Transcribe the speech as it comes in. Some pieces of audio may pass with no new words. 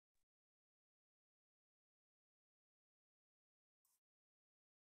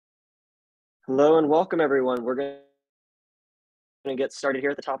Hello and welcome, everyone. We're going to get started here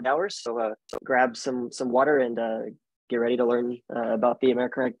at the top of the hour. So grab some water and get ready to learn about the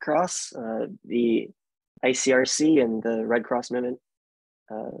American Red Cross, the ICRC, and the Red Cross movement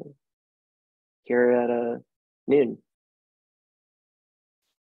here at noon.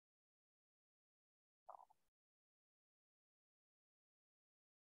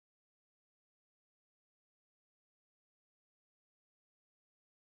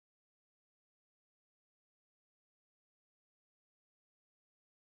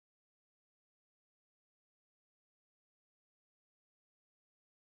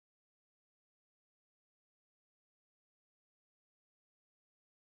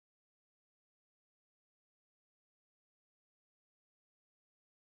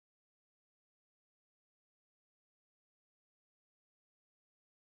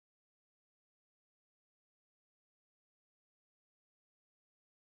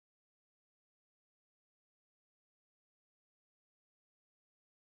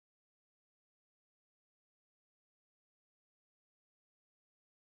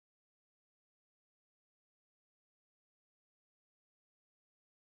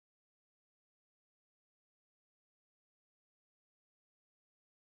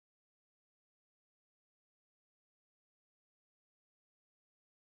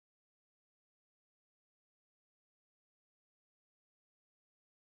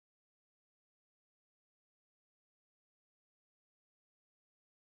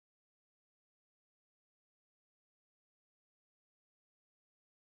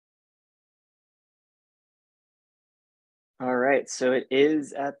 All right, so it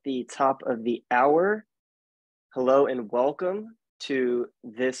is at the top of the hour. Hello and welcome to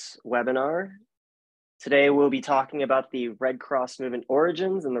this webinar. Today we'll be talking about the Red Cross movement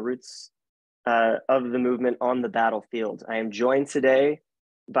origins and the roots of the movement on the battlefield. I am joined today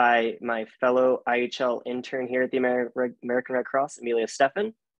by my fellow IHL intern here at the American Red Cross, Amelia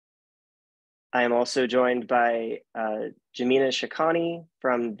Steffen. I am also joined by Jamina Shakani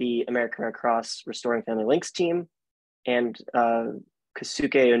from the American Red Cross Restoring Family Links team, and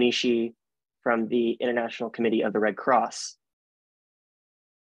Kasuke Onishi from the International Committee of the Red Cross.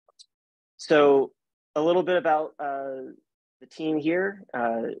 So a little bit about the team here.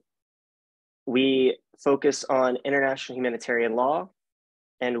 We focus on international humanitarian law,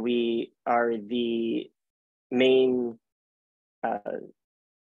 and we are the main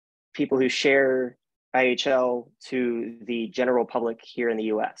people who share IHL to the general public here in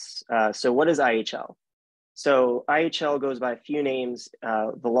the US. So what is IHL? So IHL goes by a few names: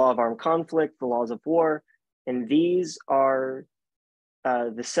 the law of armed conflict, the laws of war, and these are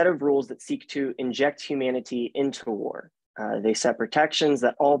the set of rules that seek to inject humanity into war. They set protections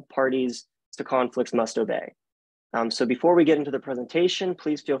that all parties to conflicts must obey. So before we get into the presentation,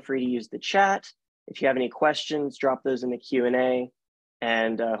 please feel free to use the chat. If you have any questions, drop those in the Q&A,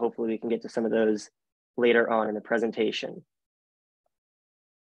 and hopefully we can get to some of those later on in the presentation.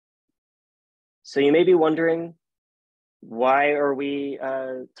 So you may be wondering, why are we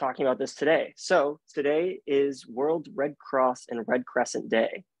talking about this today? So today is World Red Cross and Red Crescent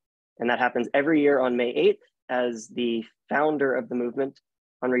Day, and that happens every year on May 8th. As the founder of the movement,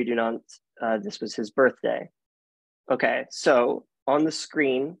 Henri Dunant, this was his birthday. Okay, so on the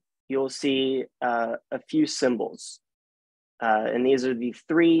screen, you'll see a few symbols. And these are the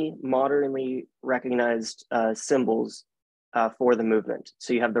three modernly recognized symbols for the movement.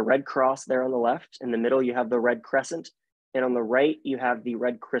 So you have the Red Cross there on the left. In the middle, you have the Red Crescent. And on the right, you have the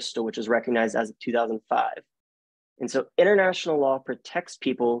Red Crystal, which is recognized as of 2005. And so international law protects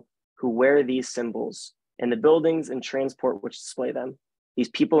people who wear these symbols and the buildings and transport which display them. These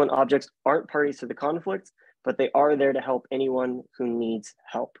people and objects aren't parties to the conflict, but they are there to help anyone who needs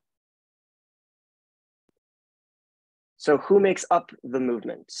help. So who makes up the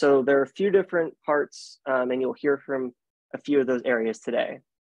movement? So there are a few different parts, and you'll hear from a few of those areas today.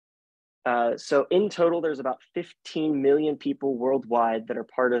 So in total, there's about 15 million people worldwide that are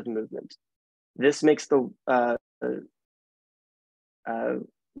part of the movement. This makes the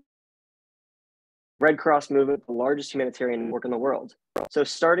Red Cross movement the largest humanitarian work in the world. So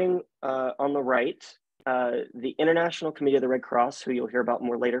starting on the right, the International Committee of the Red Cross, who you'll hear about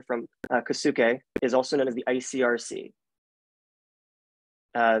more later from Kasuke, is also known as the ICRC.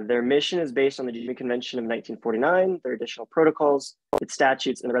 Their mission is based on the Geneva Convention of 1949, their additional protocols, its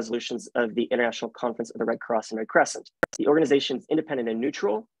statutes, and the resolutions of the International Conference of the Red Cross and Red Crescent. The organization is independent and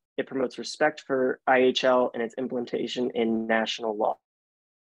neutral. It promotes respect for IHL and its implementation in national law.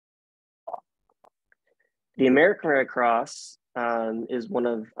 The American Red Cross is one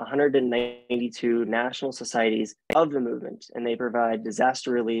of 192 national societies of the movement, and they provide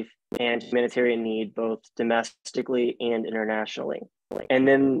disaster relief and humanitarian need both domestically and internationally. And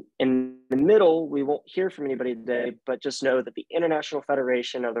then in the middle, we won't hear from anybody today, but just know that the International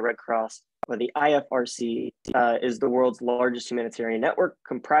Federation of the Red Cross, or the IFRC, is the world's largest humanitarian network,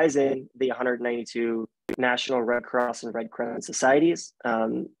 comprising the 192 national Red Cross and Red Crescent societies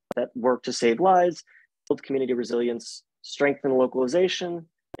that work to save lives, build community resilience, strengthen localization,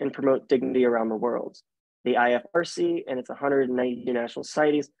 and promote dignity around the world. The IFRC and its 192 national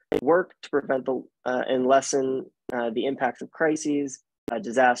societies work to prevent and lessen the impacts of crises,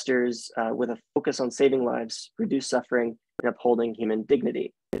 disasters, with a focus on saving lives, reduce suffering, and upholding human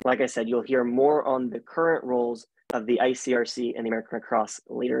dignity. Like I said, you'll hear more on the current roles of the ICRC and the American Red Cross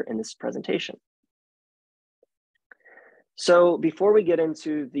later in this presentation. So before we get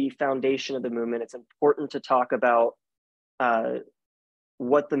into the foundation of the movement, it's important to talk about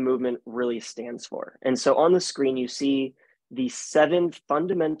what the movement really stands for. And so on the screen, you see the 7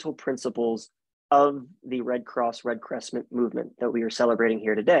 fundamental principles of the Red Cross, Red Crescent movement that we are celebrating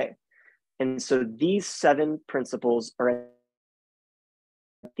here today. And so these 7 principles are at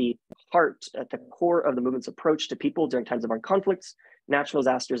the heart, at the core of the movement's approach to people during times of armed conflicts, natural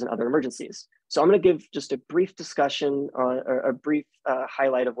disasters, and other emergencies. So I'm going to give just a brief discussion, or a brief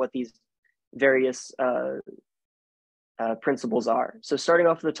highlight of what these various principles are. So starting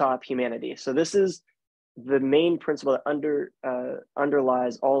off at the top, humanity. So this is the main principle that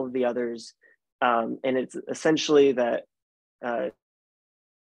underlies all of the others. And it's essentially that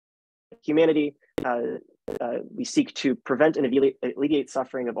humanity, we seek to prevent and alleviate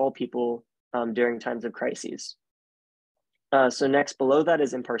suffering of all people during times of crises. So next, below that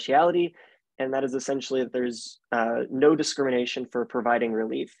is impartiality. And that is essentially that there's no discrimination for providing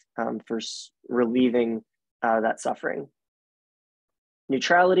relief, for relieving that suffering.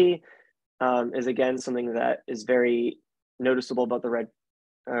 Neutrality is again something that is very noticeable about the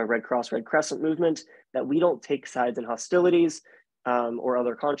Red Cross, Red Crescent movement, that we don't take sides in hostilities or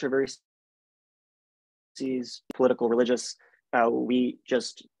other controversies, political, religious. We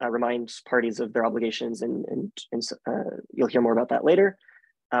just remind parties of their obligations, and you'll hear more about that later.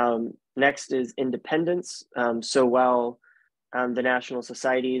 Next is independence. So while the national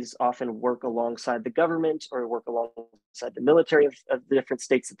societies often work alongside the government or work alongside the military of the different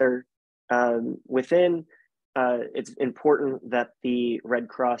states that they're within, it's important that the Red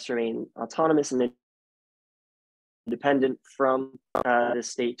Cross remain autonomous and independent from the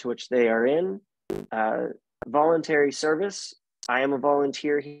state to which they are in. Voluntary service. I am a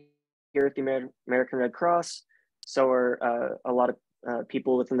volunteer here at the American Red Cross. So are a lot of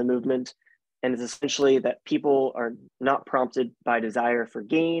people within the movement. And it's essentially that people are not prompted by desire for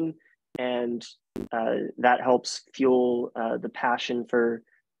gain, and that helps fuel the passion for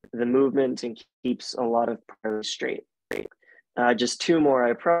the movement and keeps a lot of priorities straight. Just 2 more,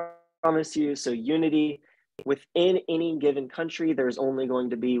 I promise you. So unity. Within any given country, there's only going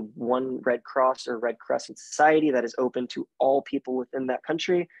to be one Red Cross or Red Crescent society that is open to all people within that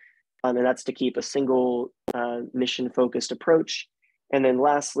country. And that's to keep a single mission-focused approach. And then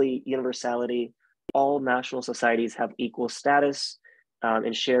lastly, universality. All national societies have equal status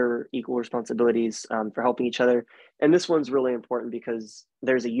and share equal responsibilities for helping each other. And this one's really important because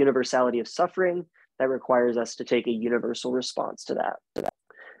there's a universality of suffering that requires us to take a universal response to that.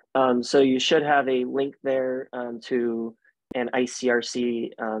 So you should have a link there to an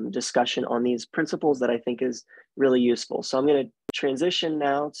ICRC discussion on these principles that I think is really useful. So I'm going to transition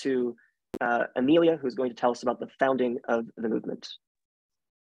now to Amelia, who's going to tell us about the founding of the movement.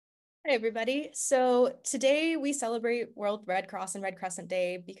 Hi, everybody. So today we celebrate World Red Cross and Red Crescent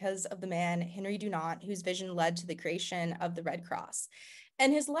Day because of the man, Henry Dunant, whose vision led to the creation of the Red Cross.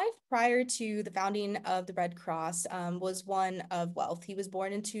 And his life prior to the founding of the Red Cross was one of wealth. He was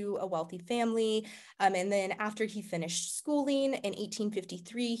born into a wealthy family. And then after he finished schooling in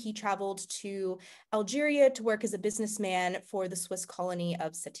 1853, he traveled to Algeria to work as a businessman for the Swiss colony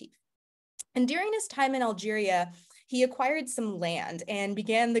of Sétif. And during his time in Algeria, he acquired some land and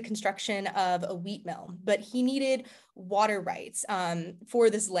began the construction of a wheat mill, but he needed water rights for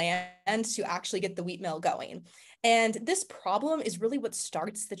this land to actually get the wheat mill going. And this problem is really what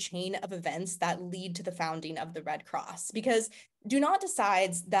starts the chain of events that lead to the founding of the Red Cross, because Dunant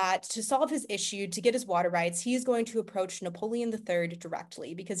decides that to solve his issue, to get his water rights, he is going to approach Napoleon III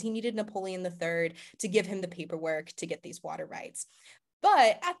directly because he needed Napoleon III to give him the paperwork to get these water rights.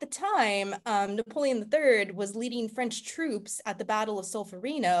 But at the time, Napoleon III was leading French troops at the Battle of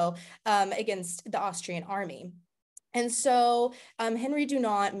Solferino against the Austrian army. And so Henry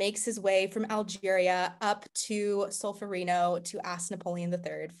Dunant makes his way from Algeria up to Solferino to ask Napoleon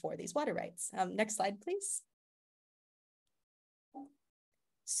III for these water rights. Next slide, please.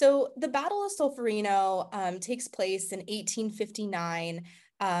 So the Battle of Solferino takes place in 1859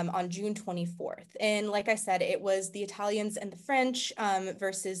 on June 24th. And like I said, it was the Italians and the French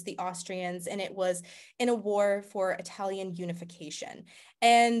versus the Austrians, and it was in a war for Italian unification.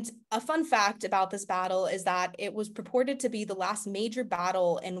 And a fun fact about this battle is that it was purported to be the last major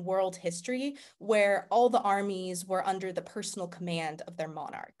battle in world history where all the armies were under the personal command of their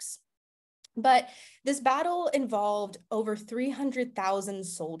monarchs. But this battle involved over 300,000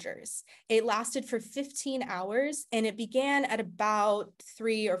 soldiers. It lasted for 15 hours and it began at about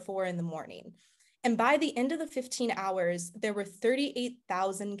 3 or 4 in the morning. And by the end of the 15 hours, there were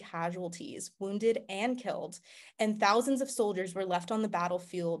 38,000 casualties, wounded and killed, and thousands of soldiers were left on the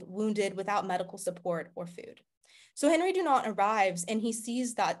battlefield, wounded without medical support or food. So Henry Dunant arrives and he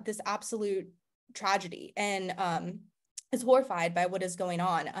sees that this absolute tragedy and is horrified by what is going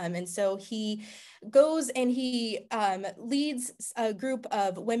on. And so he goes and he leads a group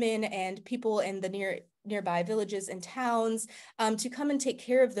of women and people in the nearby villages and towns to come and take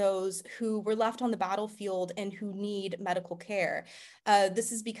care of those who were left on the battlefield and who need medical care.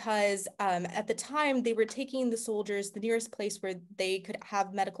 This is because at the time they were taking the soldiers, the nearest place where they could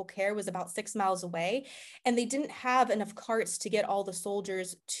have medical care was about 6 miles away, and they didn't have enough carts to get all the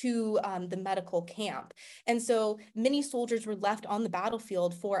soldiers to the medical camp. And so many soldiers were left on the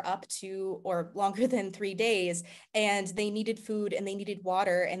battlefield for up to or longer than 3 days, and they needed food and they needed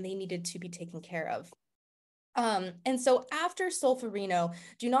water and they needed to be taken care of. And so after Solferino,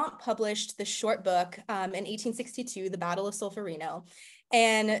 Dunant published the short book in 1862, The Battle of Solferino.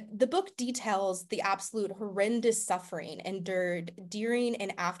 And the book details the absolute horrendous suffering endured during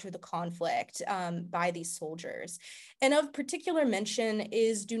and after the conflict by these soldiers. And of particular mention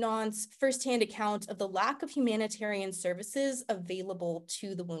is Dunant's firsthand account of the lack of humanitarian services available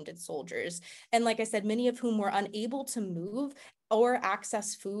to the wounded soldiers. And like I said, many of whom were unable to move or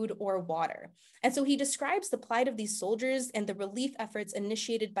access food or water. And so he describes the plight of these soldiers and the relief efforts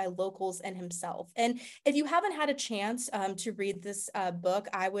initiated by locals and himself. And if you haven't had a chance to read this book,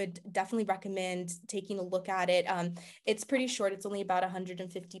 I would definitely recommend taking a look at it. It's pretty short. It's only about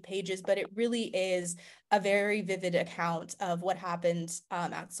 150 pages, but it really is a very vivid account of what happened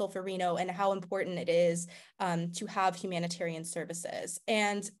at Solferino and how important it is to have humanitarian services.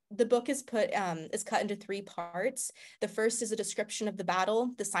 And the book is cut into 3 parts. The first is a description of the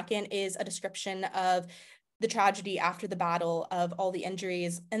battle. The second is a description of the tragedy after the battle, of all the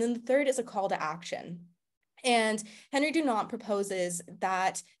injuries. And then the third is a call to action. And Henry Dunant proposes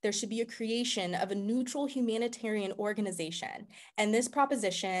that there should be a creation of a neutral humanitarian organization. And this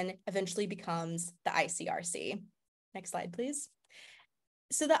proposition eventually becomes the ICRC. Next slide, please.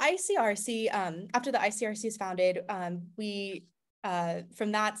 So the ICRC, after the ICRC is founded,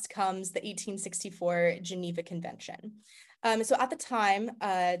 from that comes the 1864 Geneva Convention. So at the time,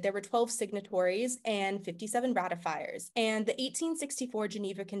 there were 12 signatories and 57 ratifiers. And the 1864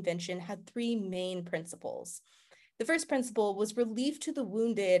 Geneva Convention had 3 main principles. The first principle was relief to the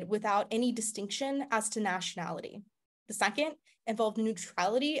wounded without any distinction as to nationality. The second involved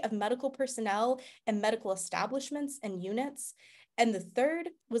neutrality of medical personnel and medical establishments and units. And the third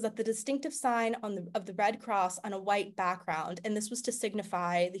was that the distinctive sign of the Red Cross on a white background, and this was to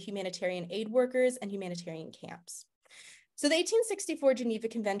signify the humanitarian aid workers and humanitarian camps. So the 1864 Geneva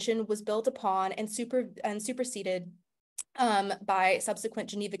Convention was built upon and superseded by subsequent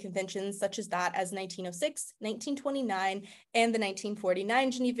Geneva Conventions, such as that as 1906, 1929, and the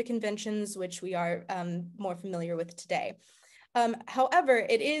 1949 Geneva Conventions, which we are more familiar with today. However,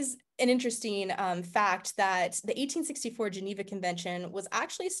 it is an interesting fact that the 1864 Geneva Convention was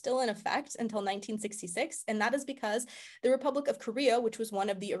actually still in effect until 1966, and that is because the Republic of Korea, which was one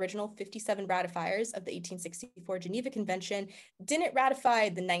of the original 57 ratifiers of the 1864 Geneva Convention, didn't ratify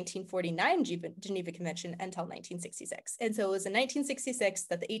the 1949 Geneva Convention until 1966. And so it was in 1966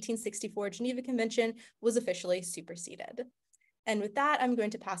 that the 1864 Geneva Convention was officially superseded. And with that, I'm going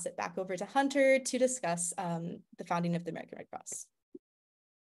to pass it back over to Hunter to discuss the founding of the American Red Cross.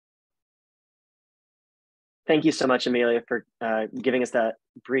 Thank you so much, Amelia, for giving us that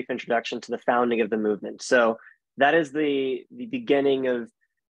brief introduction to the founding of the movement. So that is the beginning of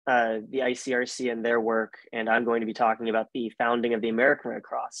the ICRC and their work, and I'm going to be talking about the founding of the American Red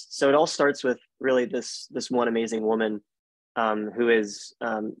Cross. So it all starts with really this one amazing woman who is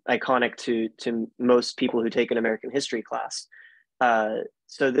iconic to most people who take an American history class.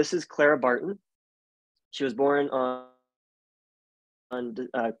 So this is Clara Barton. She was born on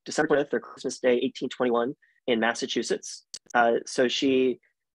December 20th, or Christmas Day, 1821, in Massachusetts. So she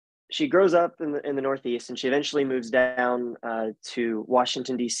grows up in the Northeast, and she eventually moves down to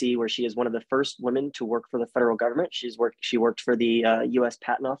Washington, D.C., where she is one of the first women to work for the federal government. She worked for the U.S.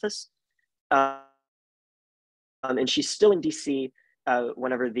 Patent Office. And she's still in D.C.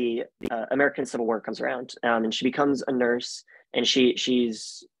 Whenever the American Civil War comes around, and she becomes a nurse. And she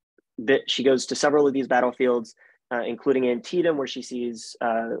goes to several of these battlefields, including Antietam, where she sees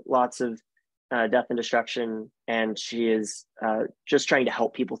lots of death and destruction, and she is just trying to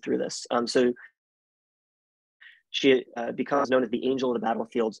help people through this. So she becomes known as the Angel of the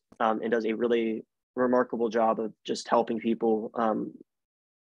Battlefield, and does a really remarkable job of just helping people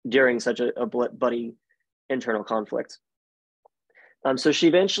during such a bloody internal conflict. So she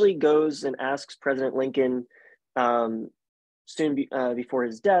eventually goes and asks President Lincoln before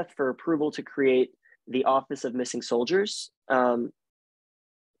his death for approval to create the Office of Missing Soldiers.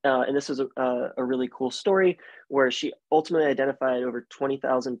 And this was a really cool story where she ultimately identified over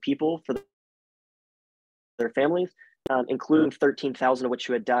 20,000 people for their families, including 13,000 of which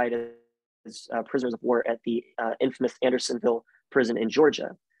who had died as prisoners of war at the infamous Andersonville prison in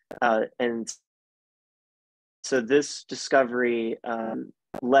Georgia. And so this discovery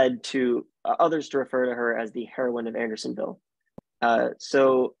led to others to refer to her as the heroine of Andersonville.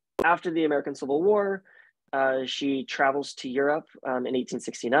 So after the American Civil War, she travels to Europe in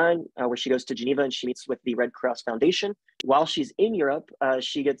 1869, where she goes to Geneva and she meets with the Red Cross Foundation. While she's in Europe,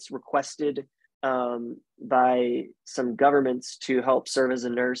 she gets requested by some governments to help serve as a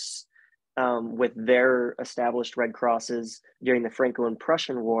nurse with their established Red Crosses during the Franco and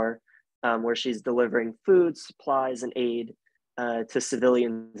Prussian War, where she's delivering food, supplies, and aid to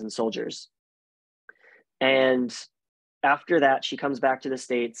civilians and soldiers. And after that, she comes back to the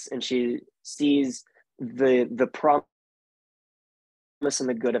States and she sees the promise and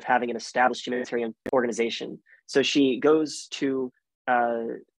the good of having an established humanitarian organization. So she goes to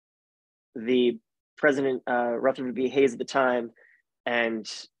the President Rutherford B. Hayes at the time,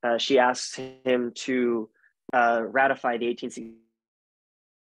 and she asks him to ratify the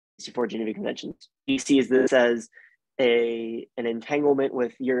 1864 Geneva Conventions. He sees this as an entanglement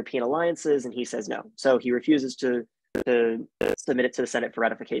with European alliances, and he says no. So he refuses to submit it to the Senate for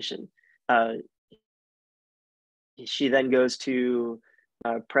ratification. She then goes to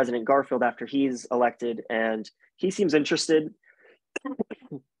President Garfield after he's elected, and he seems interested,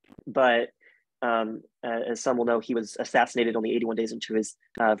 but as some will know, he was assassinated only 81 days into his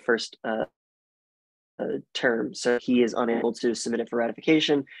first term, so he is unable to submit it for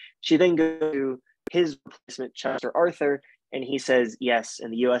ratification. She then goes to his replacement, Chester Arthur, and he says yes,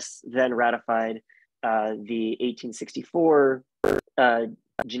 and the U.S. then ratified the 1864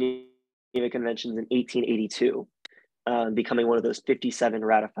 Geneva Conventions in 1882, becoming one of those 57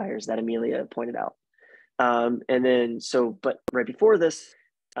 ratifiers that Amelia pointed out. And then, but right before this,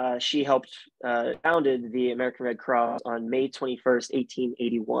 she helped founded the American Red Cross on May 21st,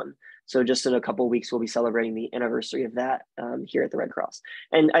 1881. So just in a couple of weeks, we'll be celebrating the anniversary of that here at the Red Cross.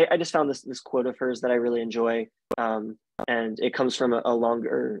 And I just found this quote of hers that I really enjoy. And it comes from a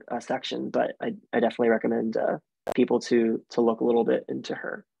longer section, but I definitely recommend people to look a little bit into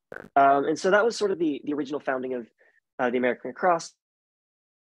her. And so that was sort of the original founding of the American Red Cross,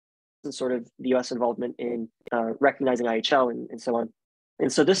 and sort of the U.S. involvement in recognizing IHL and so on.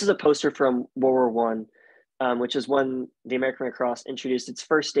 And so this is a poster from World War I, which is when the American Red Cross introduced its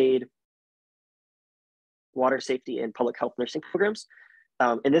first aid, water safety, and public health nursing programs.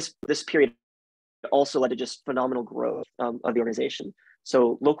 And this period also led to just phenomenal growth of the organization.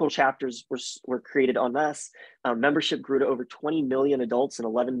 So local chapters were created en masse. Membership grew to over 20 million adults and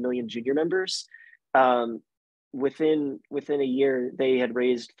 11 million junior members. Within a year, they had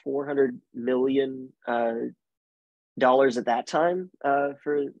raised $400 million at that time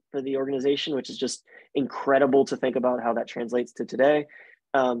for the organization, which is just incredible to think about how that translates to today.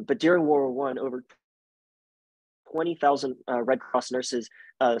 But during World War I, over 20,000 Red Cross nurses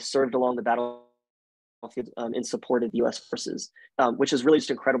served along the battlefield in support of the U.S. forces, which is really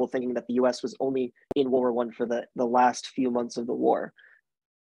just incredible, thinking that the U.S. was only in World War I for the last few months of the war.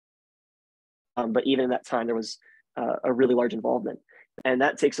 But even in that time, there was a really large involvement. And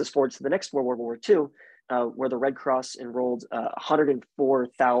that takes us forward to the next World War II, where the Red Cross enrolled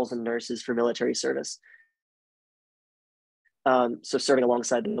 104,000 nurses for military service. So serving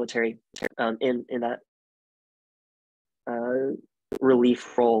alongside the military in that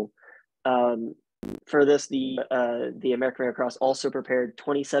relief role. For this, the American Red Cross also prepared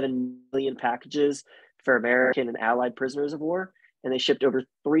 27 million packages for American and Allied prisoners of war, and they shipped over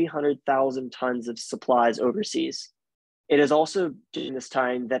 300,000 tons of supplies overseas. It is also during this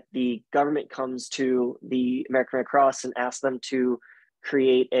time that the government comes to the American Red Cross and asks them to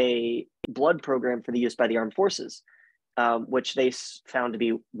create a blood program for the use by the armed forces, which they found to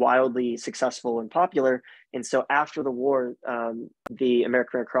be wildly successful and popular. And so after the war, the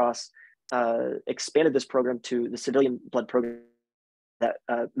American Red Cross expanded this program to the civilian blood program that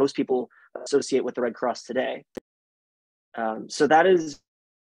most people associate with the Red Cross today. So that is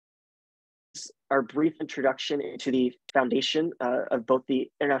our brief introduction into the foundation of both the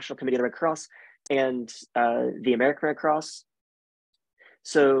International Committee of the Red Cross and the American Red Cross.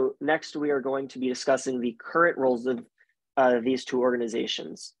 So next we are going to be discussing the current roles of these two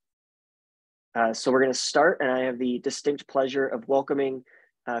organizations. So we're going to start, and I have the distinct pleasure of welcoming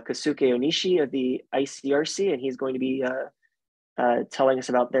Kosuke Onishi of the ICRC, and he's going to be telling us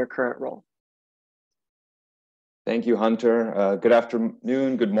about their current role. Thank you, Hunter. Good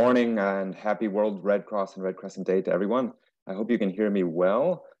afternoon, good morning, and happy World Red Cross and Red Crescent Day to everyone. I hope you can hear me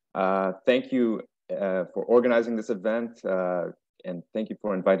well. Thank you for organizing this event, and thank you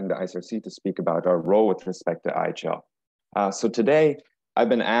for inviting the ICRC to speak about our role with respect to IHL. So today, I've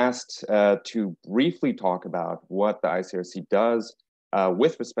been asked to briefly talk about what the ICRC does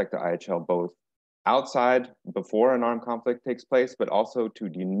with respect to IHL, both outside, before an armed conflict takes place, but also to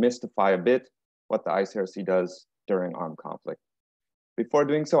demystify a bit what the ICRC does during armed conflict. Before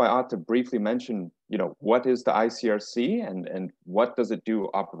doing so, I ought to briefly mention, what is the ICRC and what does it do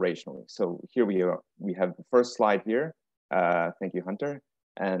operationally? So here we have the first slide here. Thank you, Hunter.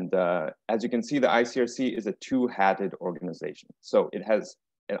 And as you can see, the ICRC is a two-hatted organization. So it has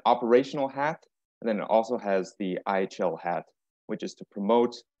an operational hat, and then it also has the IHL hat, which is to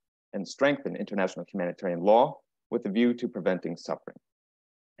promote and strengthen international humanitarian law with a view to preventing suffering.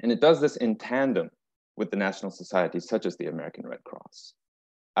 And it does this in tandem with the national societies such as the American Red Cross.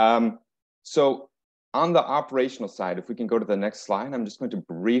 So on the operational side, if we can go to the next slide, I'm just going to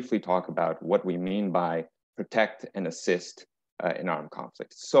briefly talk about what we mean by protect and assist in armed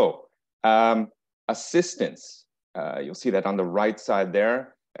conflict. So assistance, you'll see that on the right side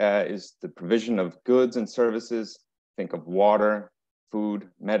there is the provision of goods and services. Think of water, food,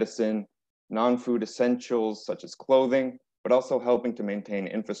 medicine, non-food essentials such as clothing, but also helping to maintain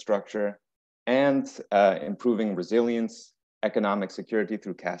infrastructure and improving resilience, economic security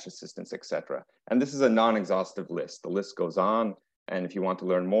through cash assistance, etc. And this is a non-exhaustive list. The list goes on, and if you want to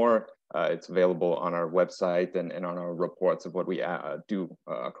learn more, it's available on our website and on our reports of what we do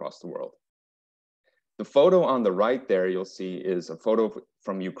across the world. The photo on the right there you'll see is a photo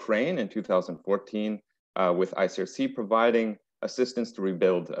from Ukraine in 2014 with ICRC providing assistance to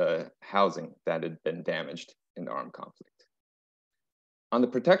rebuild housing that had been damaged in the armed conflict. On the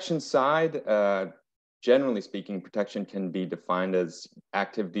protection side, generally speaking, protection can be defined as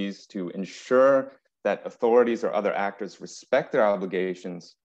activities to ensure that authorities or other actors respect their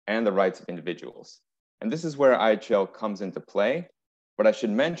obligations and the rights of individuals. And this is where IHL comes into play. But I should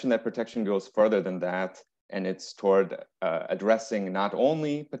mention that protection goes further than that, and it's toward addressing not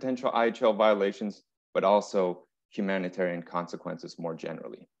only potential IHL violations, but also humanitarian consequences more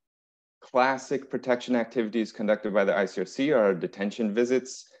generally. Classic protection activities conducted by the ICRC are detention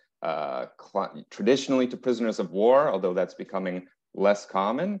visits, traditionally to prisoners of war, although that's becoming less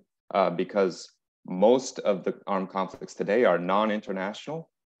common because most of the armed conflicts today are non-international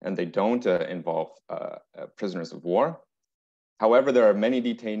and they don't involve prisoners of war. However, there are many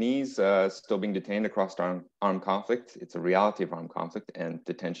detainees still being detained across armed conflict. It's a reality of armed conflict, and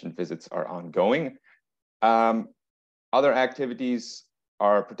detention visits are ongoing. Other activities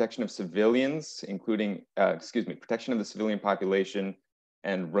are protection of civilians, including, protection of the civilian population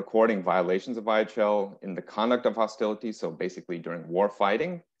and recording violations of IHL in the conduct of hostilities, so basically during war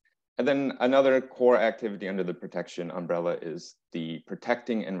fighting. And then another core activity under the protection umbrella is the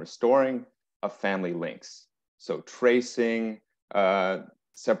protecting and restoring of family links. So tracing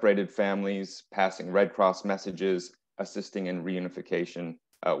separated families, passing Red Cross messages, assisting in reunification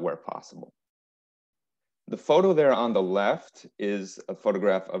where possible. The photo there on the left is a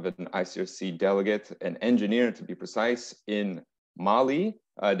photograph of an ICRC delegate, an engineer to be precise, in Mali,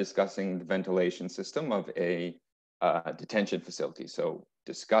 discussing the ventilation system of a detention facility. So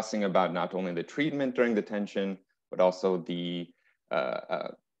discussing about not only the treatment during detention, but also the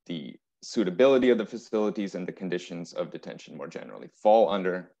suitability of the facilities and the conditions of detention more generally fall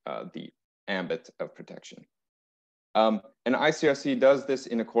under the ambit of protection. And ICRC does this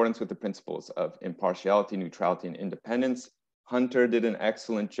in accordance with the principles of impartiality, neutrality, and independence. Hunter did an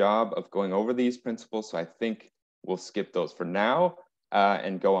excellent job of going over these principles, so I think we'll skip those for now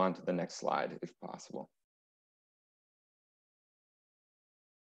and go on to the next slide if possible.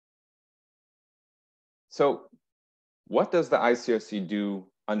 So what does the ICRC do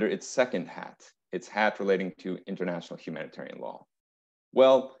under its second hat, its hat relating to international humanitarian law?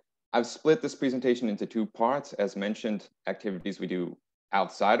 Well, I've split this presentation into two parts. As mentioned, activities we do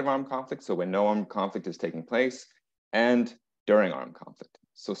outside of armed conflict, so when no armed conflict is taking place, and during armed conflict.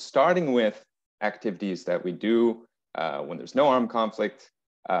 So starting with activities that we do when there's no armed conflict,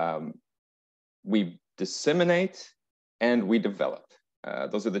 we disseminate and we develop.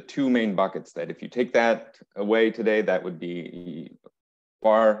 Those are the two main buckets that if you take that away today, that would be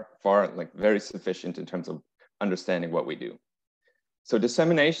far, like very sufficient in terms of understanding what we do. So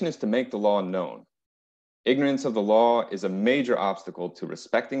dissemination is to make the law known. Ignorance of the law is a major obstacle to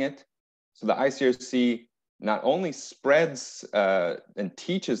respecting it. So the ICRC not only spreads and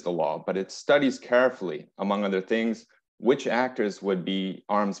teaches the law, but it studies carefully, among other things, which actors would be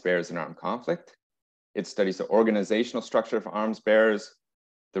arms bearers in armed conflict. It studies the organizational structure of arms bearers,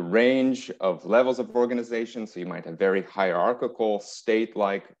 the range of levels of organization. So you might have very hierarchical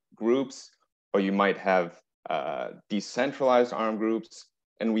state-like groups, or you might have decentralized armed groups.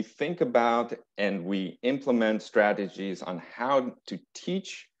 And we think about and we implement strategies on how to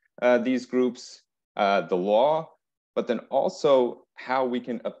teach these groups the law, but then also how we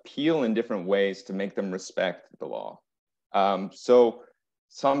can appeal in different ways to make them respect the law. So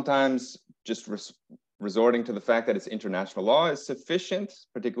sometimes just resorting to the fact that it's international law is sufficient,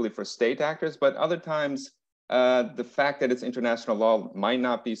 particularly for state actors, but other times the fact that it's international law might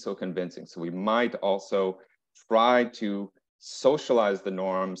not be so convincing. So we might also try to socialize the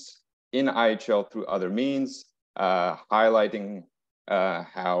norms in IHL through other means, highlighting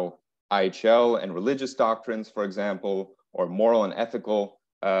how IHL and religious doctrines, for example, or moral and ethical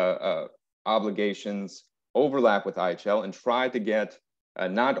obligations overlap with IHL, and try to get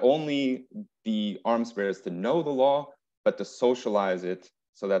not only the arms bearers to know the law, but to socialize it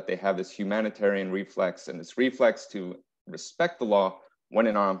so that they have this humanitarian reflex and this reflex to respect the law when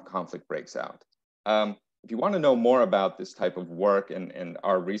an armed conflict breaks out. If you want to know more about this type of work and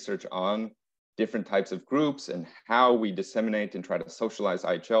our research on different types of groups and how we disseminate and try to socialize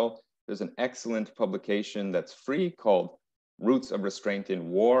IHL, there's an excellent publication that's free called Roots of Restraint in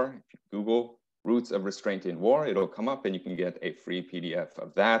War. If you Google Roots of Restraint in War, it'll come up and you can get a free PDF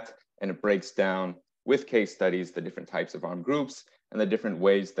of that. And it breaks down with case studies the different types of armed groups and the different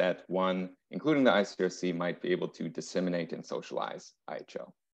ways that one, including the ICRC, might be able to disseminate and socialize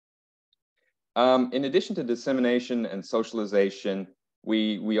IHL. In addition to dissemination and socialization,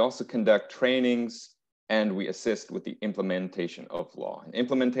 we also conduct trainings and we assist with the implementation of law. And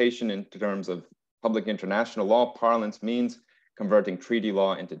implementation in terms of public international law parlance means converting treaty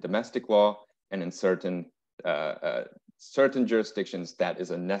law into domestic law, and in certain jurisdictions, that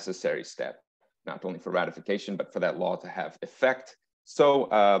is a necessary step, not only for ratification, but for that law to have effect.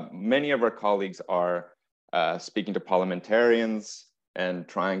 So many of our colleagues are speaking to parliamentarians and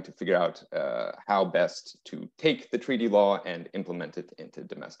trying to figure out how best to take the treaty law and implement it into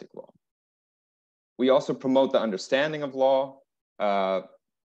domestic law. We also promote the understanding of law.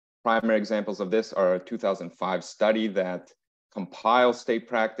 Primary examples of this are a 2005 study that compiles state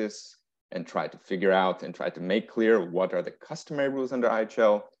practice and try to figure out and try to make clear what are the customary rules under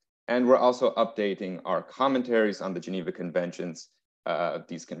IHL. And we're also updating our commentaries on the Geneva Conventions.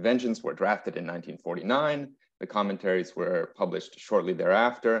 These conventions were drafted in 1949. The commentaries were published shortly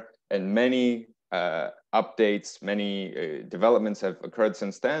thereafter, and many updates, many developments have occurred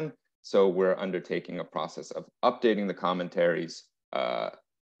since then. So we're undertaking a process of updating the commentaries,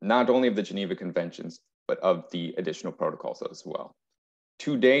 not only of the Geneva Conventions, but of the additional protocols as well.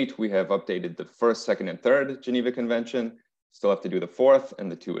 To date, we have updated the first, second, and third Geneva Convention. Still have to do the fourth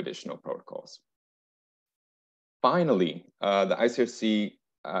and the 2 additional protocols. Finally, the ICRC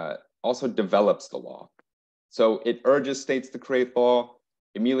also develops the law. So it urges states to create law.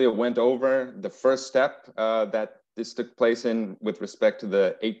 Emilia went over the first step that this took place in with respect to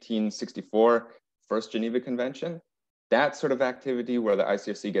the 1864 First Geneva Convention. That sort of activity where the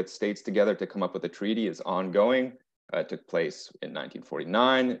ICRC gets states together to come up with a treaty is ongoing. It took place in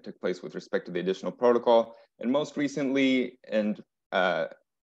 1949. It took place with respect to the additional protocol. And most recently and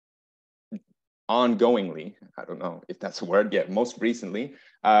ongoingly, I don't know if that's a word yet, most recently,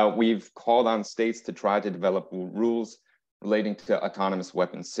 we've called on states to try to develop rules relating to autonomous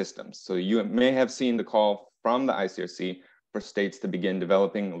weapons systems. So you may have seen the call from the ICRC for states to begin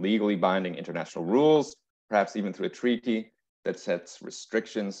developing legally binding international rules, perhaps even through a treaty that sets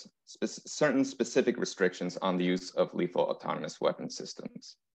restrictions, certain specific restrictions on the use of lethal autonomous weapon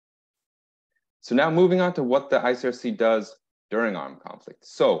systems. So now moving on to what the ICRC does during armed conflict.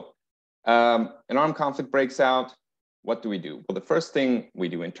 So an armed conflict breaks out, what do we do? Well, the first thing we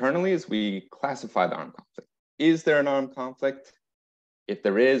do internally is we classify the armed conflict. is there an armed conflict? If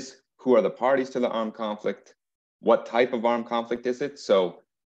there is, who are the parties to the armed conflict? What type of armed conflict is it? So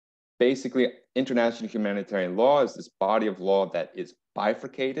basically, international humanitarian law is this body of law that is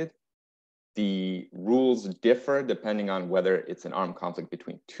bifurcated. The rules differ depending on whether it's an armed conflict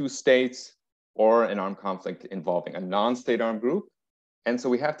between two states or an armed conflict involving a non-state armed group. And so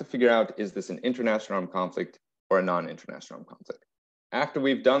we have to figure out, is this an international armed conflict or a non-international armed conflict? After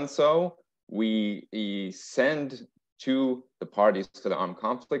we've done so, we send to the parties to the armed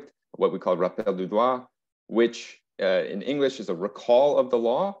conflict what we call rappel du droit, which in English is a recall of the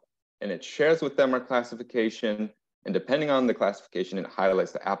law, and it shares with them our classification. And depending on the classification, it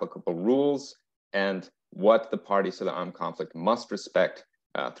highlights the applicable rules and what the parties to the armed conflict must respect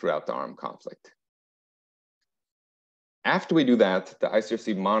throughout the armed conflict. After we do that, the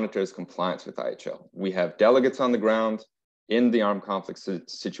ICRC monitors compliance with IHL. We have delegates on the ground in the armed conflict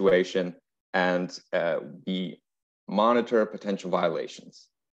situation, and we monitor potential violations.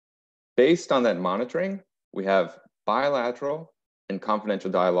 Based on that monitoring, we have bilateral and confidential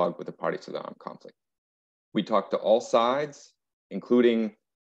dialogue with the parties to the armed conflict. We talk to all sides, including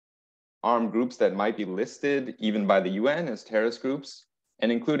armed groups that might be listed even by the UN as terrorist groups,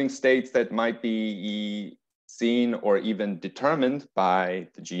 and including states that might be seen or even determined by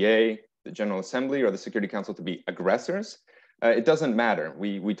the GA, the General Assembly, or the Security Council to be aggressors. It doesn't matter.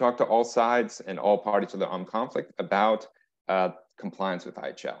 We talk to all sides and all parties to the armed conflict about compliance with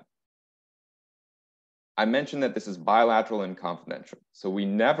IHL. I mentioned that this is bilateral and confidential. So we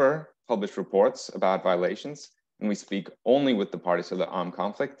never publish reports about violations, and we speak only with the parties to the armed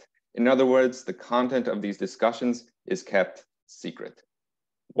conflict. In other words, the content of these discussions is kept secret.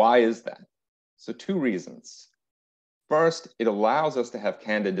 Why is that? So two reasons. First, it allows us to have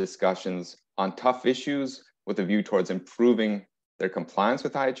candid discussions on tough issues with a view towards improving their compliance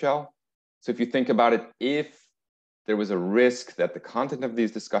with IHL. So if you think about it, if there was a risk that the content of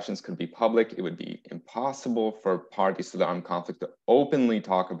these discussions could be public, it would be impossible for parties to the armed conflict to openly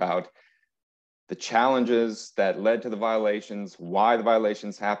talk about the challenges that led to the violations, why the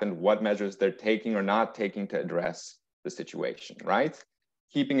violations happened, what measures they're taking or not taking to address the situation, right?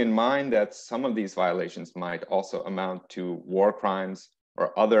 Keeping in mind that some of these violations might also amount to war crimes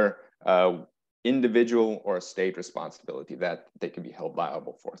or other individual or state responsibility that they could be held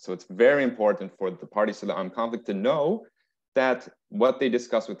liable for. So it's very important for the parties to the armed conflict to know that what they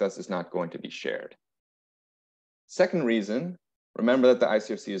discuss with us is not going to be shared. Second reason, remember that the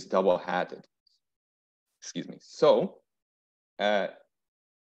ICRC is double-hatted. Excuse me. So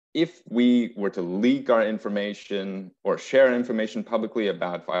if we were to leak our information or share information publicly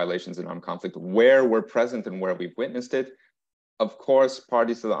about violations in armed conflict, where we're present and where we've witnessed it, of course,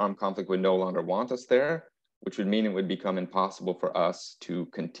 parties to the armed conflict would no longer want us there, which would mean it would become impossible for us to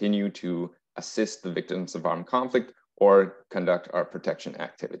continue to assist the victims of armed conflict or conduct our protection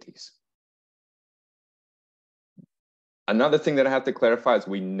activities. Another thing that I have to clarify is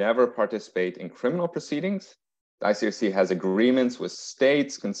we never participate in criminal proceedings. The ICRC has agreements with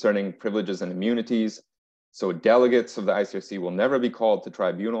states concerning privileges and immunities. So delegates of the ICRC will never be called to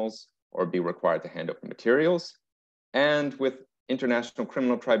tribunals or be required to hand over materials. And with international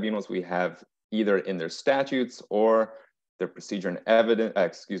criminal tribunals, we have either in their statutes or their procedure and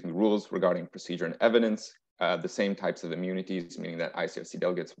evidence, rules regarding procedure and evidence, the same types of immunities, meaning that ICRC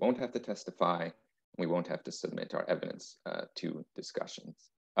delegates won't have to testify. We won't have to submit our evidence to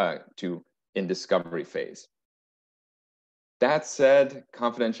discussions, in discovery phase. That said,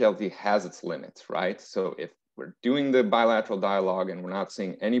 confidentiality has its limits, right? So if we're doing the bilateral dialogue and we're not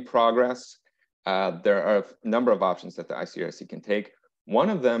seeing any progress, there are a number of options that the ICRC can take. One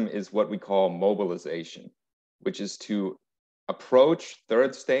of them is what we call mobilization, which is to approach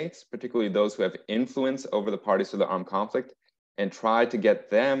third states, particularly those who have influence over the parties to the armed conflict, and try to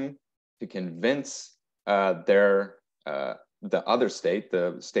get them to convince the other state,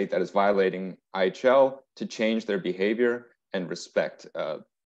 the state that is violating IHL, to change their behavior and respect the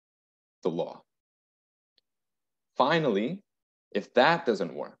law. Finally, if that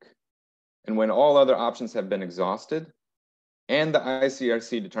doesn't work, and when all other options have been exhausted, and the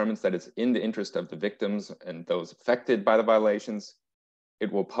ICRC determines that it's in the interest of the victims and those affected by the violations,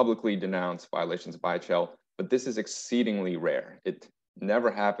 it will publicly denounce violations of IHL, but this is exceedingly rare. It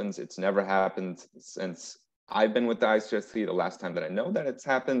never happens. It's never happened since I've been with the ICRC. The last time that I know that it's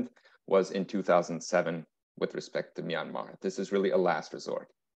happened was in 2007 with respect to Myanmar. This is really a last resort.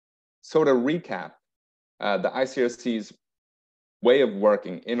 So to recap, the ICRC's way of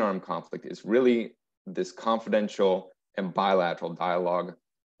working in armed conflict is really this confidential and bilateral dialogue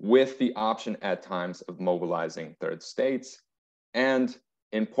with the option at times of mobilizing third states. And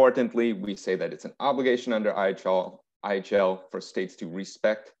Importantly, we say that it's an obligation under IHL for states to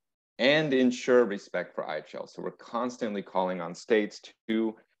respect and ensure respect for IHL. So we're constantly calling on states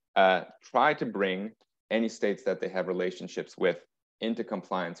to try to bring any states that they have relationships with into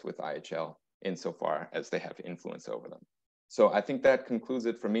compliance with IHL insofar as they have influence over them. So I think that concludes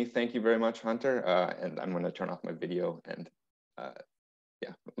it for me. Thank you very much, Hunter. And I'm going to turn off my video and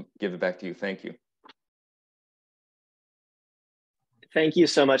yeah, give it back to you. Thank you. Thank you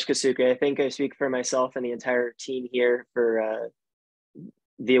so much, Kasuke. I think I speak for myself and the entire team here for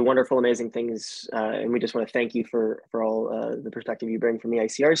the wonderful, amazing things. And we just want to thank you for all the perspective you bring from the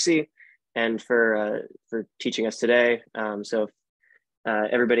ICRC and for teaching us today. So if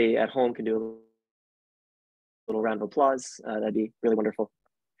everybody at home can do a little round of applause, that'd be really wonderful.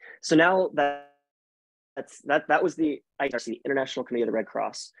 So now that was the ICRC, International Committee of the Red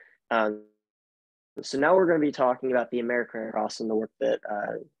Cross. So now we're going to be talking about the American Red Cross and the work that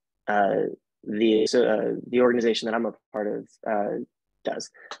the organization that I'm a part of does.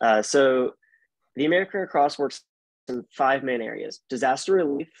 So the American Red Cross works in 5 main areas: disaster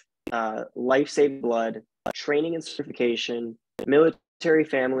relief, life-saving blood, training and certification, military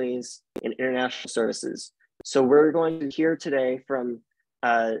families, and international services. So we're going to hear today from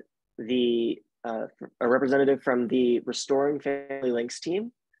a representative from the Restoring Family Links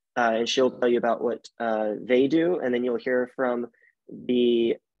team. And she'll tell you about what they do, and then you'll hear from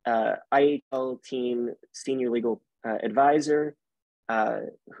the IHL team senior legal advisor,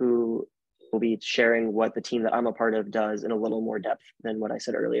 who will be sharing what the team that I'm a part of does in a little more depth than what I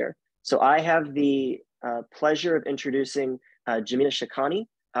said earlier. So I have the pleasure of introducing Jamina Shakani,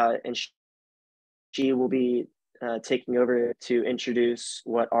 and she will be taking over to introduce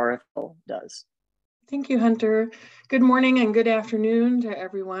what RFL does. Thank you, Hunter. Good morning and good afternoon to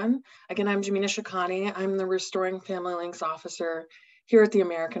everyone. Again, I'm Jamina Shakani. I'm the Restoring Family Links officer here at the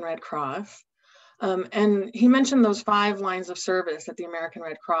American Red Cross. And he mentioned those 5 lines of service at the American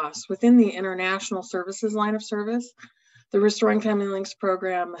Red Cross. Within the international services line of service, the Restoring Family Links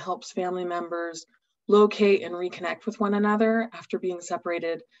program helps family members locate and reconnect with one another after being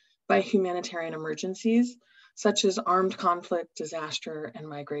separated by humanitarian emergencies, such as armed conflict, disaster, and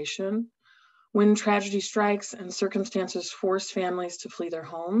migration. When tragedy strikes and circumstances force families to flee their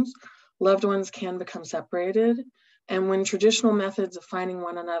homes, loved ones can become separated. And when traditional methods of finding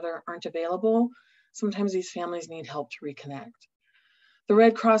one another aren't available, sometimes these families need help to reconnect. The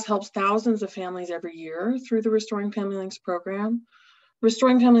Red Cross helps thousands of families every year through the Restoring Family Links program.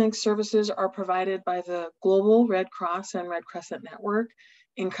 Restoring Family Links services are provided by the Global Red Cross and Red Crescent Network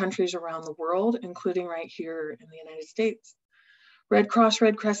in countries around the world, including right here in the United States. Red Cross,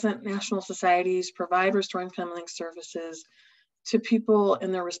 Red Crescent national societies provide Restoring Family Links services to people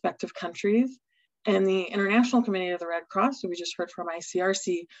in their respective countries. And the International Committee of the Red Cross, who we just heard from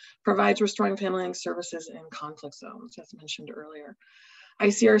ICRC, provides Restoring Family Links services in conflict zones, as mentioned earlier.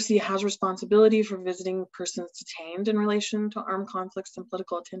 ICRC has responsibility for visiting persons detained in relation to armed conflicts and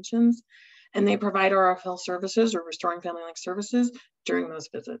political tensions, and they provide RFL services or Restoring Family Links services during those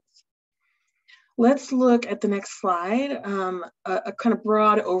visits. Let's look at the next slide, a kind of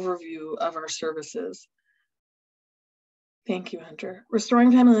broad overview of our services. Thank you, Hunter.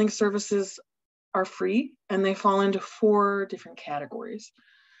 Restoring Family Links services are free, and they fall into 4 different categories.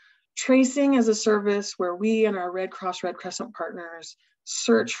 Tracing is a service where we and our Red Cross, Red Crescent partners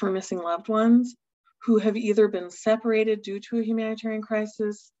search for missing loved ones who have either been separated due to a humanitarian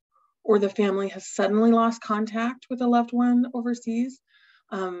crisis, or the family has suddenly lost contact with a loved one overseas.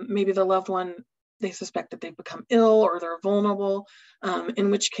 Maybe the loved one, they suspect that they've become ill or they're vulnerable, in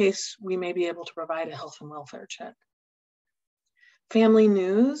which case we may be able to provide a health and welfare check. Family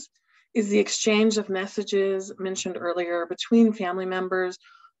news is the exchange of messages mentioned earlier between family members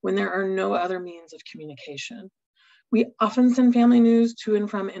when there are no other means of communication. We often send family news to and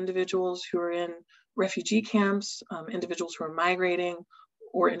from individuals who are in refugee camps, individuals who are migrating,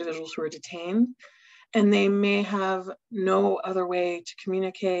 or individuals who are detained. And they may have no other way to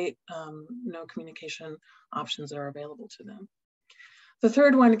communicate, no communication options that are available to them. The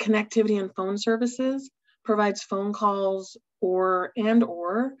third one, connectivity and phone services, provides phone calls or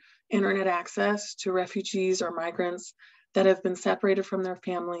internet access to refugees or migrants that have been separated from their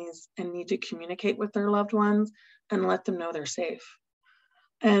families and need to communicate with their loved ones and let them know they're safe.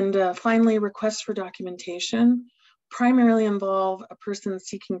 And finally, requests for documentation primarily involve a person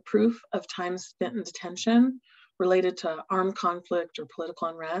seeking proof of time spent in detention related to armed conflict or political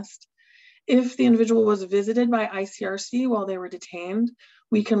unrest. If the individual was visited by ICRC while they were detained,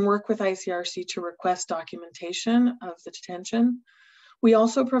 we can work with ICRC to request documentation of the detention. We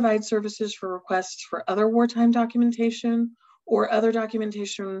also provide services for requests for other wartime documentation or other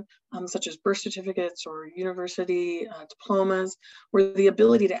documentation such as birth certificates or university diplomas, where the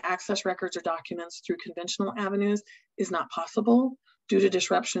ability to access records or documents through conventional avenues is not possible due to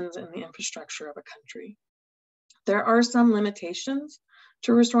disruptions in the infrastructure of a country. There are some limitations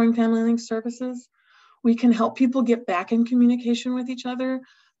to restoring family link services. We can help people get back in communication with each other,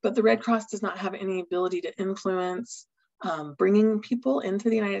 but the Red Cross does not have any ability to influence bringing people into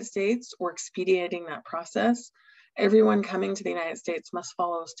the United States or expediting that process. Everyone coming to the United States must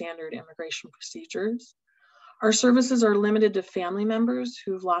follow standard immigration procedures. Our services are limited to family members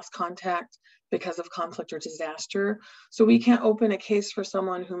who've lost contact because of conflict or disaster. So we can't open a case for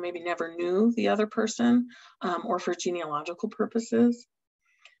someone who maybe never knew the other person or for genealogical purposes.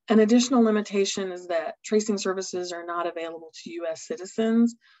 An additional limitation is that tracing services are not available to US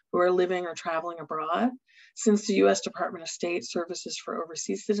citizens who are living or traveling abroad, since the US Department of State Services for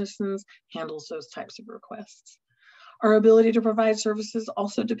Overseas Citizens handles those types of requests. Our ability to provide services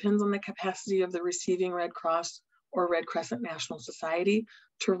also depends on the capacity of the receiving Red Cross or Red Crescent National Society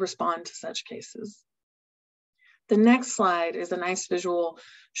to respond to such cases. The next slide is a nice visual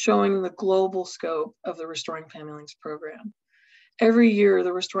showing the global scope of the Restoring Family Links program. Every year,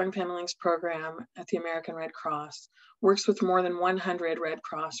 the Restoring Family Links program at the American Red Cross works with more than 100 Red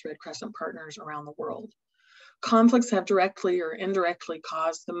Cross, Red Crescent partners around the world. Conflicts have directly or indirectly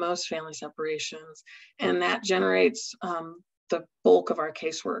caused the most family separations, and that generates the bulk of our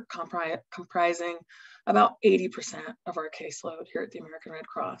casework, comprising about 80% of our caseload here at the American Red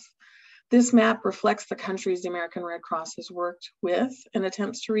Cross. This map reflects the countries the American Red Cross has worked with in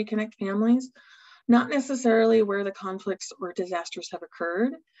attempts to reconnect families, not necessarily where the conflicts or disasters have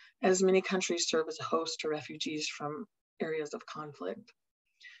occurred, as many countries serve as a host to refugees from areas of conflict.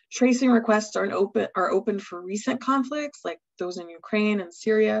 Tracing requests are open for recent conflicts, like those in Ukraine and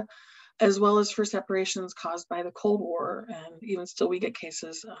Syria, as well as for separations caused by the Cold War, and even still we get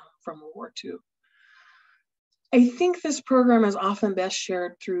cases from World War II. I think this program is often best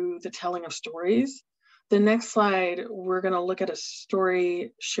shared through the telling of stories. The next slide, we're going to look at a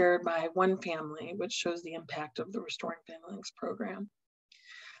story shared by one family, which shows the impact of the Restoring Family Links program.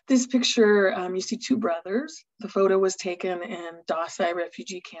 This picture, you see two brothers. The photo was taken in Dawsai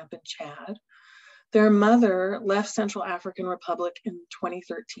refugee camp in Chad. Their mother left Central African Republic in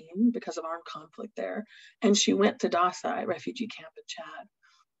 2013 because of armed conflict there, and she went to Dawsai refugee camp in Chad.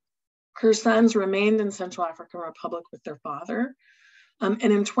 Her sons remained in Central African Republic with their father. And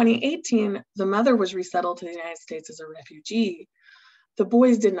in 2018, the mother was resettled to the United States as a refugee. The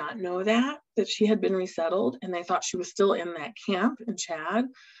boys did not know that she had been resettled, and they thought she was still in that camp in Chad.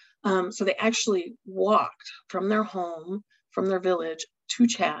 So they actually walked from their home, from their village to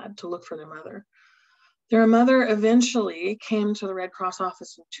Chad to look for their mother. Their mother eventually came to the Red Cross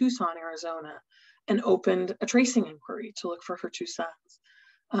office in Tucson, Arizona, and opened a tracing inquiry to look for her two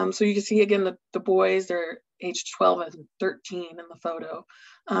sons. So you can see again the boys, they're aged 12 and 13 in the photo.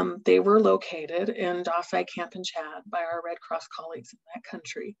 They were located in Dawsai Camp in Chad by our Red Cross colleagues in that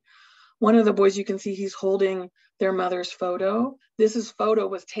country. One of the boys, you can see he's holding their mother's photo. This photo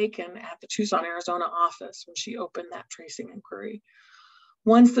was taken at the Tucson, Arizona office when she opened that tracing inquiry.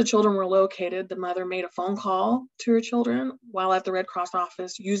 Once the children were located, the mother made a phone call to her children while at the Red Cross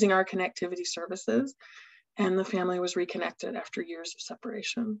office using our connectivity services, and the family was reconnected after years of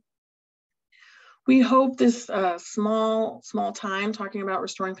separation. We hope this small time talking about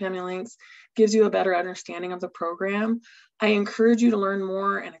Restoring Family Links gives you a better understanding of the program. I encourage you to learn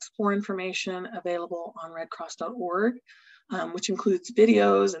more and explore information available on redcross.org, which includes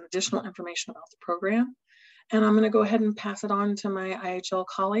videos and additional information about the program. And I'm going to go ahead and pass it on to my IHL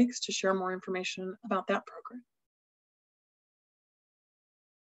colleagues to share more information about that program.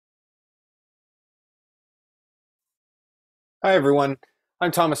 Hi, everyone.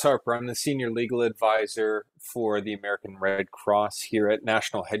 I'm Thomas Harper. I'm the Senior Legal Advisor for the American Red Cross here at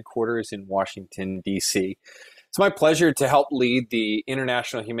National Headquarters in Washington, D.C. It's my pleasure to help lead the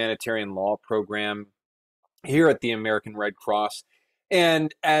International Humanitarian Law Program here at the American Red Cross.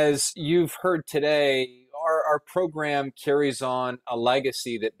 And as you've heard today, our program carries on a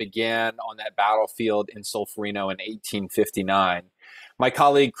legacy that began on that battlefield in Solferino in 1859. My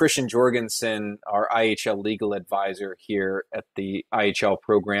colleague, Christian Jorgensen, our IHL legal advisor here at the IHL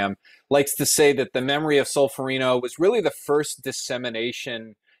program, likes to say that the memory of Solferino was really the first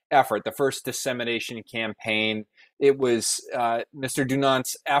dissemination effort, the first dissemination campaign. It was Mr.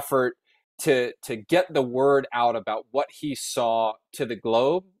 Dunant's effort to get the word out about what he saw to the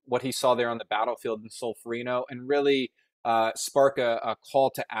globe, what he saw there on the battlefield in Solferino, and really spark a call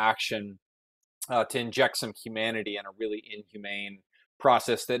to action to inject some humanity in a really inhumane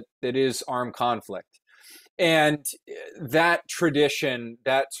process that is armed conflict. And that tradition,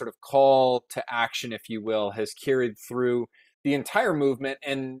 that sort of call to action, if you will, has carried through the entire movement.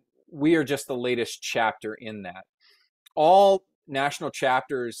 And we are just the latest chapter in that. All national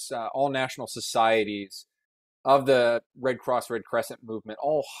chapters, all national societies of the Red Cross, Red Crescent movement,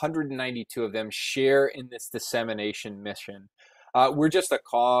 all 192 of them share in this dissemination mission. We're just a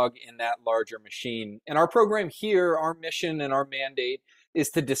cog in that larger machine. And our program here, our mission and our mandate is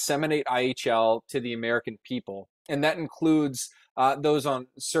to disseminate IHL to the American people. And that includes those on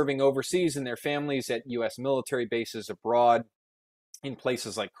serving overseas and their families at U.S. military bases abroad in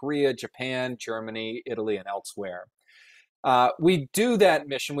places like Korea, Japan, Germany, Italy, and elsewhere. We do that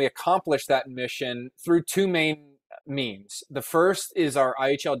mission, we accomplish that mission through two main means. The first is our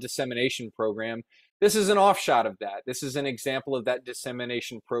IHL dissemination program. This is an offshot of that. This is an example of that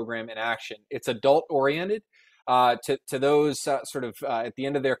dissemination program in action. It's adult oriented to those sort of at the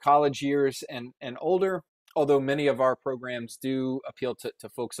end of their college years and older, although many of our programs do appeal to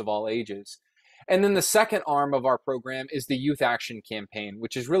folks of all ages. And then the second arm of our program is the Youth Action Campaign,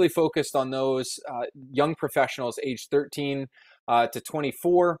 which is really focused on those young professionals aged 13 to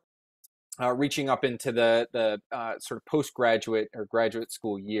 24, reaching up into the sort of postgraduate or graduate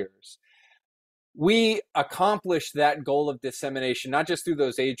school years. We accomplish that goal of dissemination, not just through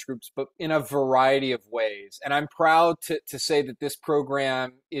those age groups, but in a variety of ways. And I'm proud to say that this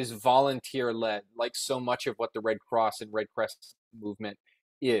program is volunteer-led, like so much of what the Red Cross and Red Crescent movement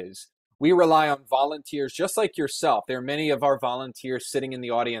is. We rely on volunteers just like yourself. There are many of our volunteers sitting in the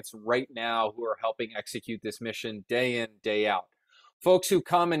audience right now who are helping execute this mission day in, day out. Folks who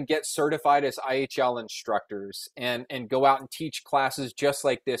come and get certified as IHL instructors and go out and teach classes just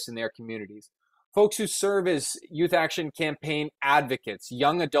like this in their communities. Folks who serve as Youth Action Campaign advocates,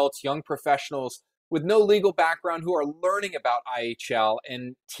 young adults, young professionals with no legal background who are learning about IHL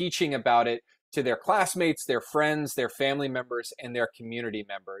and teaching about it to their classmates, their friends, their family members, and their community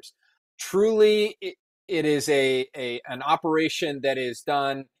members. Truly, it is an operation that is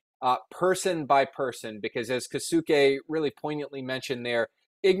done person by person, because as Kasuke really poignantly mentioned there,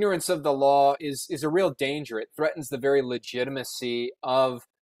 ignorance of the law is a real danger. It threatens the very legitimacy of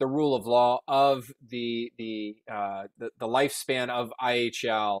the rule of law, of the lifespan of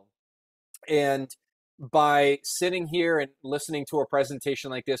IHL. And by sitting here and listening to a presentation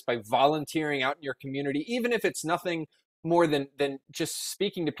like this, by volunteering out in your community, even if it's nothing more than just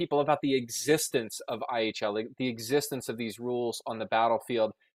speaking to people about the existence of IHL, the existence of these rules on the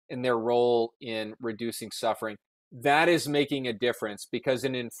battlefield and their role in reducing suffering, that is making a difference, because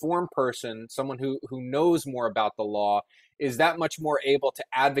an informed person, someone who knows more about the law, is that much more able to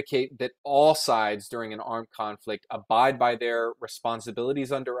advocate that all sides during an armed conflict abide by their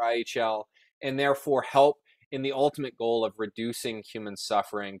responsibilities under IHL and therefore help in the ultimate goal of reducing human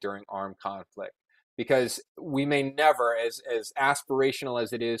suffering during armed conflict. Because we may never, as aspirational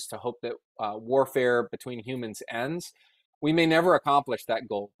as it is to hope that warfare between humans ends, we may never accomplish that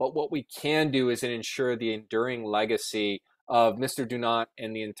goal. But what we can do is ensure the enduring legacy of Mr. Dunant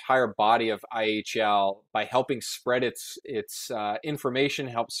and the entire body of IHL by helping spread its information,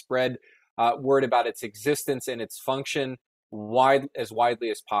 help spread word about its existence and its function as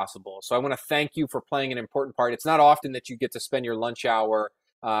widely as possible. So I want to thank you for playing an important part. It's not often that you get to spend your lunch hour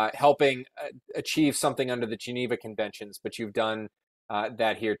helping achieve something under the Geneva Conventions, but you've done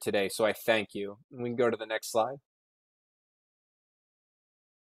that here today. So I thank you. We can go to the next slide.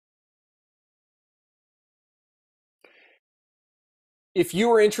 If you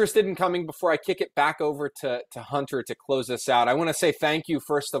were interested in coming, before I kick it back over to Hunter to close this out, I want to say thank you,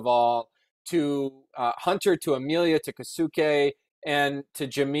 first of all, to Hunter, to Amelia, to Kasuke, and to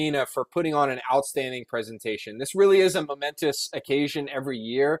Jamina for putting on an outstanding presentation. This really is a momentous occasion every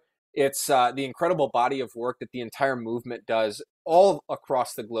year. It's the incredible body of work that the entire movement does all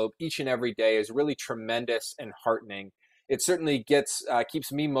across the globe each and every day is really tremendous and heartening. It certainly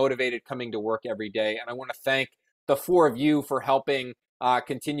keeps me motivated coming to work every day. And I want to thank the four of you for helping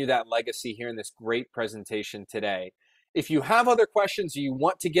continue that legacy here in this great presentation today. If you have other questions, you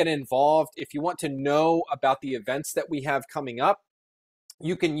want to get involved, if you want to know about the events that we have coming up,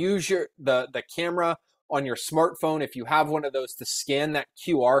 you can use the camera on your smartphone, if you have one of those, to scan that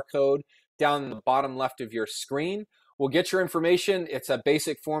QR code down in the bottom left of your screen. We'll get your information. It's a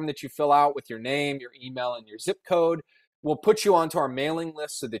basic form that you fill out with your name, your email, and your zip code. We'll put you onto our mailing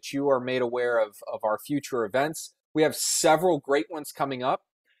list so that you are made aware of our future events. We have several great ones coming up.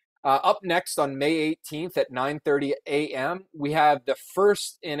 Up next on May 18th at 9:30 a.m., we have the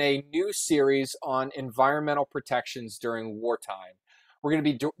first in a new series on environmental protections during wartime. We're going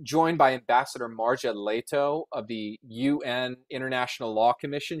to be joined by Ambassador Marja Leto of the UN International Law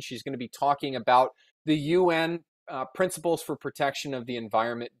Commission. She's going to be talking about the UN Principles for Protection of the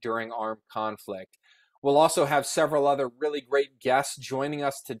Environment During Armed Conflict. We'll also have several other really great guests joining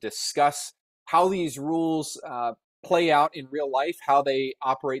us to discuss how these rules play out in real life, how they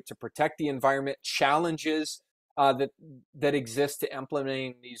operate to protect the environment, challenges that exist to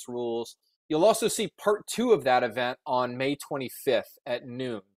implementing these rules. You'll also see part 2 of that event on May 25th at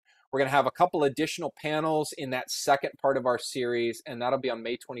noon. We're going to have a couple additional panels in that second part of our series, and that'll be on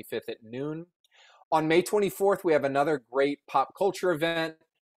May 25th at noon. On May 24th, we have another great pop culture event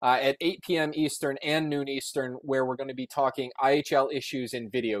at 8 p.m. Eastern and noon Eastern, where we're going to be talking IHL issues in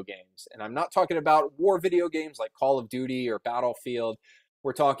video games. And I'm not talking about war video games like Call of Duty or Battlefield.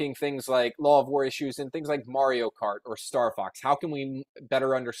 We're talking things like Law of War issues and things like Mario Kart or Star Fox. How can we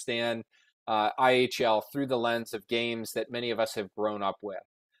better understand IHL through the lens of games that many of us have grown up with?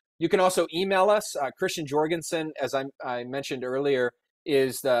 You can also email us. Christian Jorgensen, as I mentioned earlier,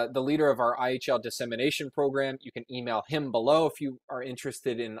 is the leader of our IHL dissemination program. You can email him below if you are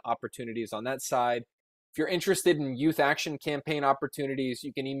interested in opportunities on that side. If you're interested in youth action campaign opportunities,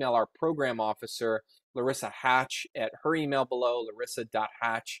 you can email our program officer, Larissa Hatch, at her email below,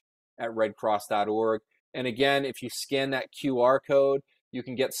 larissa.hatch@redcross.org. And again, if you scan that QR code, you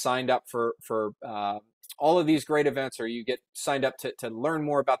can get signed up for all of these great events, or you get signed up to learn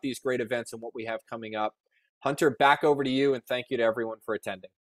more about these great events and what we have coming up. Hunter, back over to you, and thank you to everyone for attending.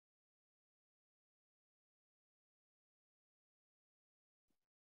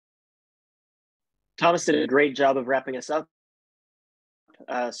 Thomas did a great job of wrapping us up.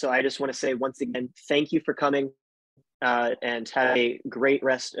 So I just want to say once again, thank you for coming and have a great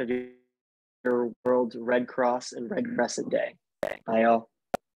rest of your World Red Cross and Red Crescent Day. Bye, all.